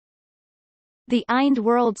The IND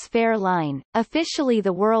World's Fair Line, officially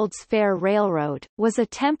the World's Fair Railroad, was a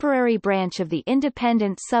temporary branch of the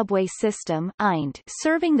independent subway system IND,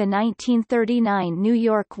 serving the 1939 New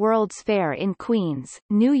York World's Fair in Queens,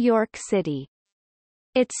 New York City.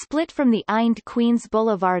 It split from the IND Queens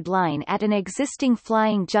Boulevard line at an existing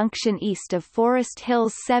flying junction east of Forest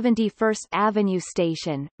Hill's 71st Avenue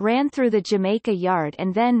station, ran through the Jamaica Yard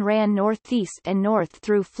and then ran northeast and north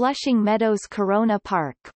through Flushing Meadows Corona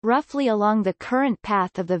Park, roughly along the current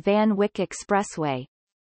path of the Van Wyck Expressway.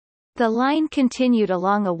 The line continued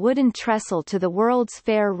along a wooden trestle to the World's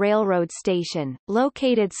Fair Railroad Station,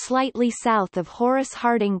 located slightly south of Horace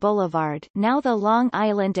Harding Boulevard, now the Long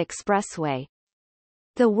Island Expressway.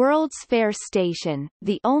 The World's Fair Station,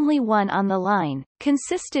 the only one on the line,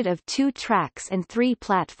 consisted of 2 tracks and 3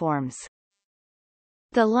 platforms.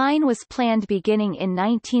 The line was planned beginning in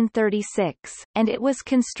 1936, and it was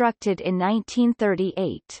constructed in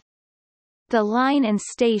 1938. The line and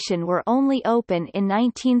station were only open in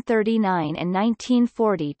 1939 and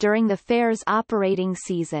 1940 during the fair's operating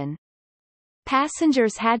season.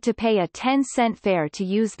 Passengers had to pay a 10-cent fare to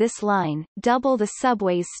use this line, double the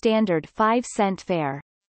subway's standard 5-cent fare.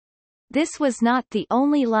 This was not the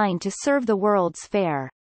only line to serve the World's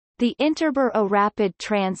Fair. The Interborough Rapid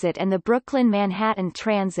Transit and the Brooklyn-Manhattan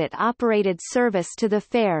Transit operated service to the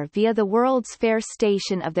fair via the World's Fair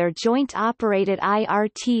station of their joint-operated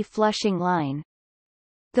IRT Flushing line.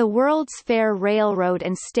 The World's Fair Railroad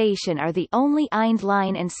and station are the only IND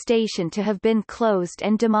line and station to have been closed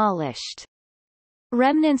and demolished.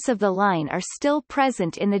 Remnants of the line are still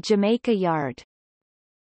present in the Jamaica Yard.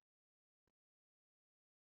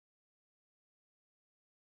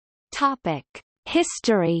 Topic: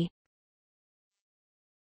 History.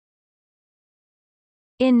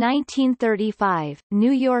 In 1935,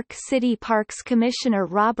 New York City Parks Commissioner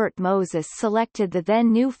Robert Moses selected the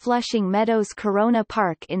then-new Flushing Meadows Corona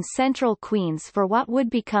Park in central Queens for what would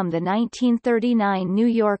become the 1939 New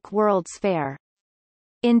York World's Fair.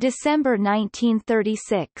 In December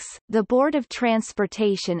 1936, the Board of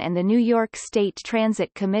Transportation and the New York State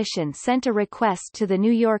Transit Commission sent a request to the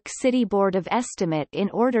New York City Board of Estimate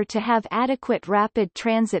in order to have adequate rapid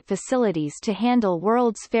transit facilities to handle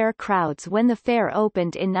World's Fair crowds when the fair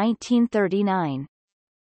opened in 1939.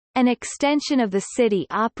 An extension of the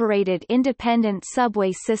city-operated independent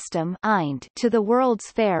subway system IND to the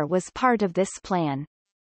World's Fair was part of this plan.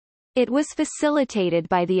 It was facilitated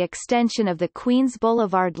by the extension of the Queens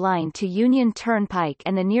Boulevard line to Union Turnpike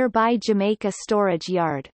and the nearby Jamaica Storage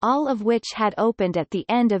Yard, all of which had opened at the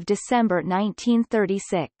end of December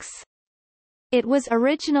 1936. It was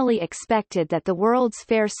originally expected that the World's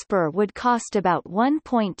Fair spur would cost about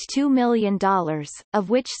 $1.2 million, of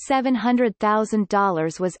which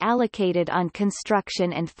 $700,000 was allocated on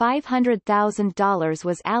construction and $500,000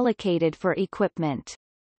 was allocated for equipment.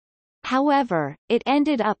 However, it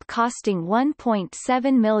ended up costing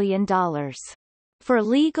 $1.7 million. For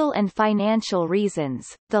legal and financial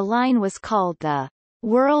reasons, the line was called the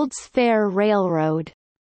World's Fair Railroad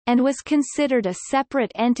and was considered a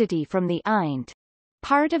separate entity from the IND.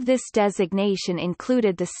 Part of this designation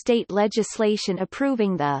included the state legislation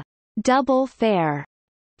approving the double fare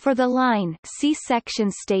for the line. See Section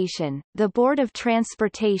Station. The Board of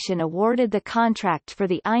Transportation awarded the contract for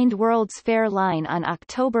the IND World's Fair line on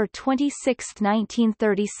October 26,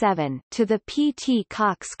 1937, to the P.T.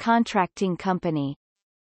 Cox Contracting Company.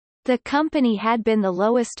 The company had been the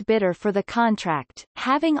lowest bidder for the contract,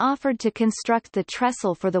 having offered to construct the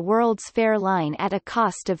trestle for the World's Fair line at a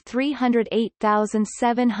cost of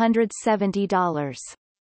 $308,770.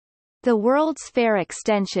 The World's Fair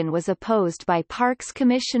extension was opposed by Parks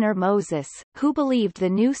Commissioner Moses, who believed the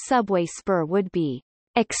new subway spur would be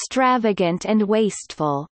extravagant and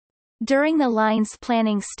wasteful. During the line's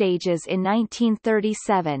planning stages in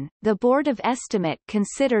 1937, the Board of Estimate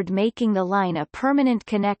considered making the line a permanent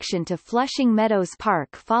connection to Flushing Meadows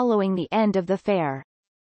Park following the end of the fair.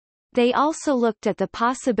 They also looked at the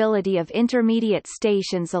possibility of intermediate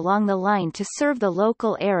stations along the line to serve the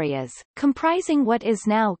local areas, comprising what is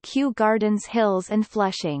now Kew Gardens Hills and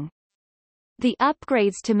Flushing. The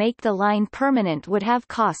upgrades to make the line permanent would have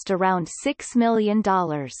cost around $6 million.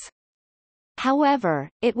 However,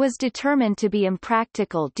 it was determined to be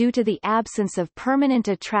impractical due to the absence of permanent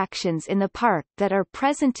attractions in the park that are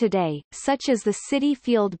present today, such as the Citi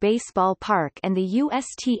Field Baseball Park and the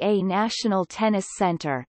USTA National Tennis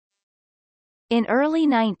Center. In early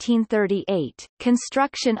 1938,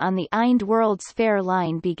 construction on the IND World's Fair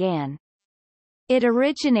line began. It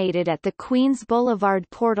originated at the Queens Boulevard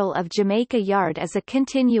portal of Jamaica Yard as a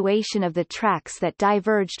continuation of the tracks that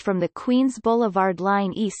diverged from the Queens Boulevard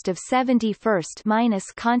line east of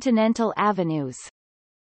 71st–Continental Avenues.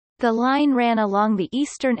 The line ran along the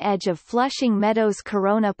eastern edge of Flushing Meadows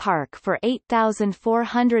Corona Park for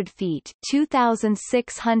 8,400 feet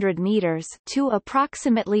 2,600 meters to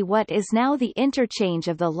approximately what is now the interchange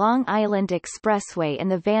of the Long Island Expressway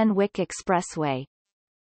and the Van Wyck Expressway.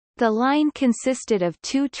 The line consisted of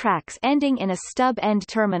two tracks ending in a stub-end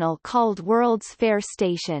terminal called World's Fair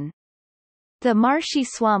Station. The marshy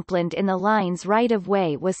swampland in the line's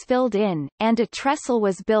right-of-way was filled in, and a trestle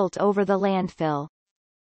was built over the landfill.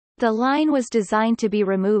 The line was designed to be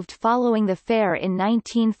removed following the fair in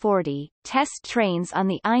 1940. Test trains on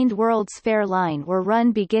the IND World's Fair line were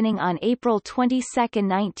run beginning on April 22,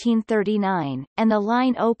 1939, and the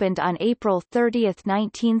line opened on April 30,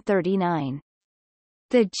 1939.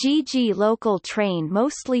 The GG local train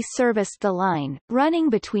mostly serviced the line,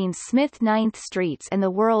 running between Smith 9th Streets and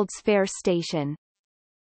the World's Fair station.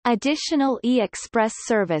 Additional E-Express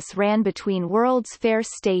service ran between World's Fair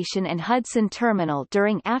Station and Hudson Terminal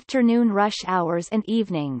during afternoon rush hours and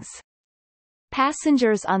evenings.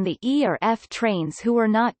 Passengers on the E or F trains who were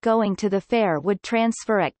not going to the fair would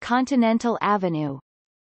transfer at Continental Avenue.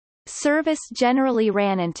 Service generally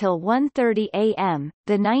ran until 1:30 a.m.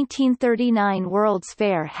 The 1939 World's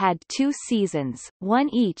Fair had two seasons, one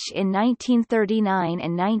each in 1939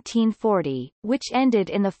 and 1940, which ended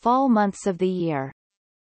in the fall months of the year.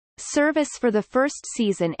 Service for the first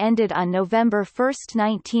season ended on November 1,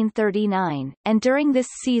 1939, and during this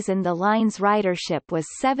season the line's ridership was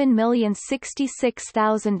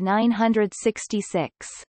 7,066,966.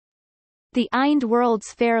 The IND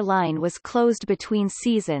World's Fair line was closed between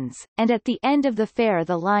seasons, and at the end of the fair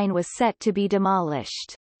the line was set to be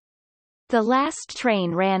demolished. The last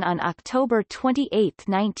train ran on October 28,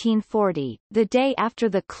 1940, the day after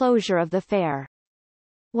the closure of the fair.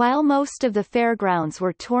 While most of the fairgrounds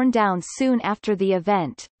were torn down soon after the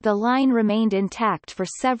event, the line remained intact for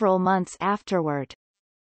several months afterward.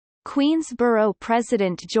 Queens Borough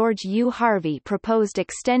President George U. Harvey proposed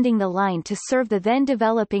extending the line to serve the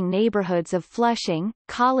then-developing neighborhoods of Flushing,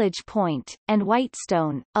 College Point, and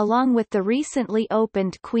Whitestone, along with the recently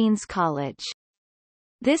opened Queens College.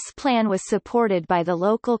 This plan was supported by the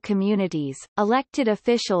local communities, elected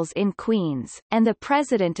officials in Queens, and the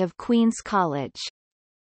president of Queens College.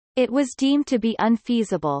 It was deemed to be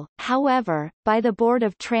unfeasible, however, by the Board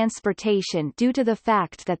of Transportation due to the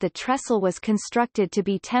fact that the trestle was constructed to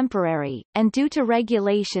be temporary, and due to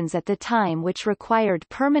regulations at the time which required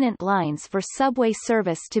permanent lines for subway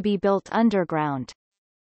service to be built underground.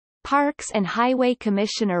 Parks and Highway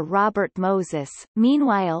Commissioner Robert Moses,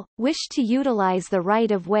 meanwhile, wished to utilize the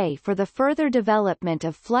right-of-way for the further development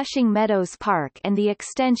of Flushing Meadows Park and the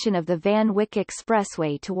extension of the Van Wyck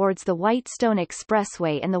Expressway towards the Whitestone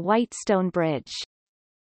Expressway and the Whitestone Bridge.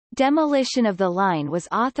 Demolition of the line was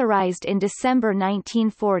authorized in December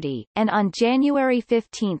 1940, and on January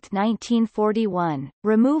 15, 1941,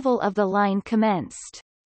 removal of the line commenced.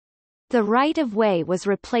 The right-of-way was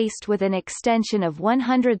replaced with an extension of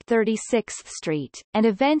 136th Street, and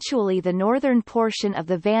eventually the northern portion of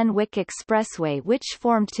the Van Wyck Expressway which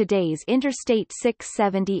formed today's Interstate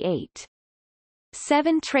 678.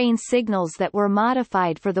 7 train signals that were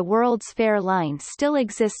modified for the World's Fair line still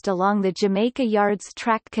exist along the Jamaica Yards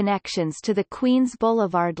track connections to the Queens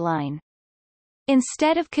Boulevard line.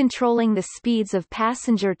 Instead of controlling the speeds of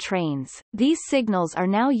passenger trains, these signals are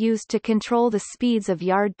now used to control the speeds of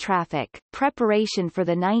yard traffic. Preparation for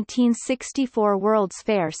the 1964 World's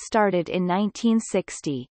Fair started in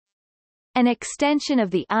 1960. An extension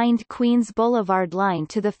of the IND Queens Boulevard line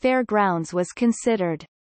to the fairgrounds was considered.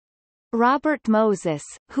 Robert Moses,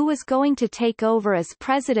 who was going to take over as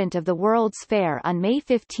president of the World's Fair on May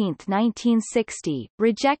 15, 1960,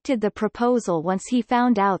 rejected the proposal once he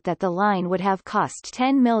found out that the line would have cost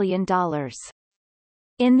 $10 million.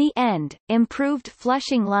 In the end, improved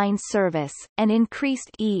Flushing line service, and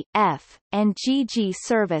increased E, F, and GG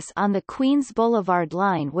service on the Queens Boulevard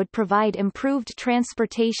line would provide improved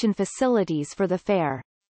transportation facilities for the fair.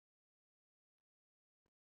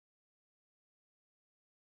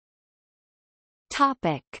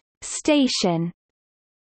 Topic: Station.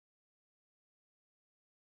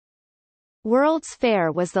 World's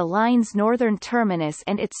Fair was the line's northern terminus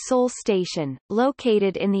and its sole station,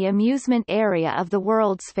 located in the amusement area of the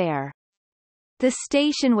World's Fair. The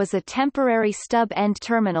station was a temporary stub-end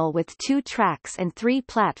terminal with 2 tracks and 3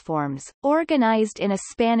 platforms, organized in a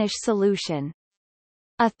Spanish solution.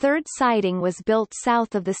 A third siding was built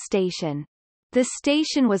south of the station. The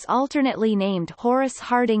station was alternately named Horace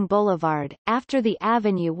Harding Boulevard, after the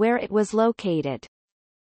avenue where it was located.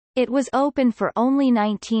 It was open for only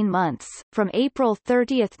 19 months, from April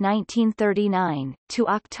 30, 1939, to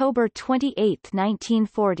October 28,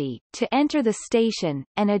 1940. To enter the station,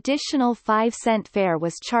 an additional 5-cent fare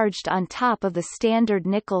was charged on top of the standard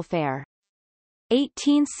nickel fare.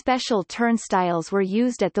 18 special turnstiles were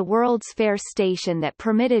used at the World's Fair station that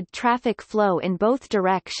permitted traffic flow in both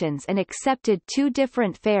directions and accepted 2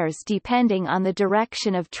 different fares depending on the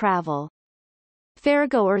direction of travel.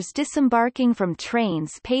 Faregoers disembarking from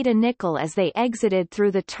trains paid a nickel as they exited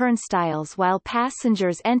through the turnstiles, while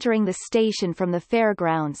passengers entering the station from the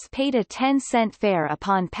fairgrounds paid a 10-cent fare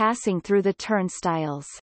upon passing through the turnstiles.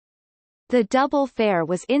 The double fare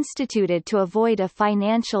was instituted to avoid a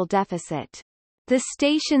financial deficit. The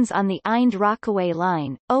stations on the IND-Rockaway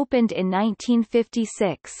line, opened in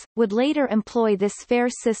 1956, would later employ this fare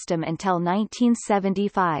system until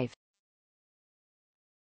 1975.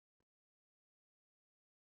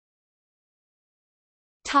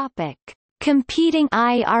 Topic: Competing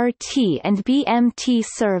IRT and BMT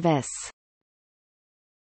service.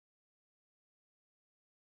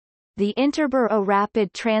 The Interborough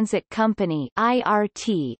Rapid Transit Company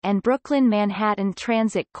 (IRT) and Brooklyn Manhattan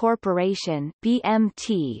Transit Corporation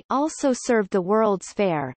 (BMT) also served the World's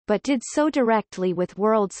Fair, but did so directly with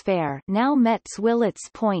World's Fair, now Met's Willets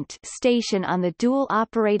Point station on the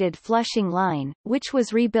dual-operated Flushing line, which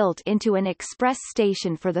was rebuilt into an express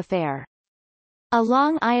station for the fair. A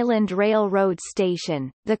Long Island Railroad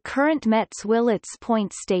station, the current Met's Willets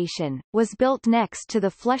Point station, was built next to the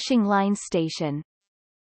Flushing Line station.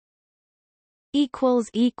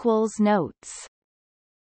 Notes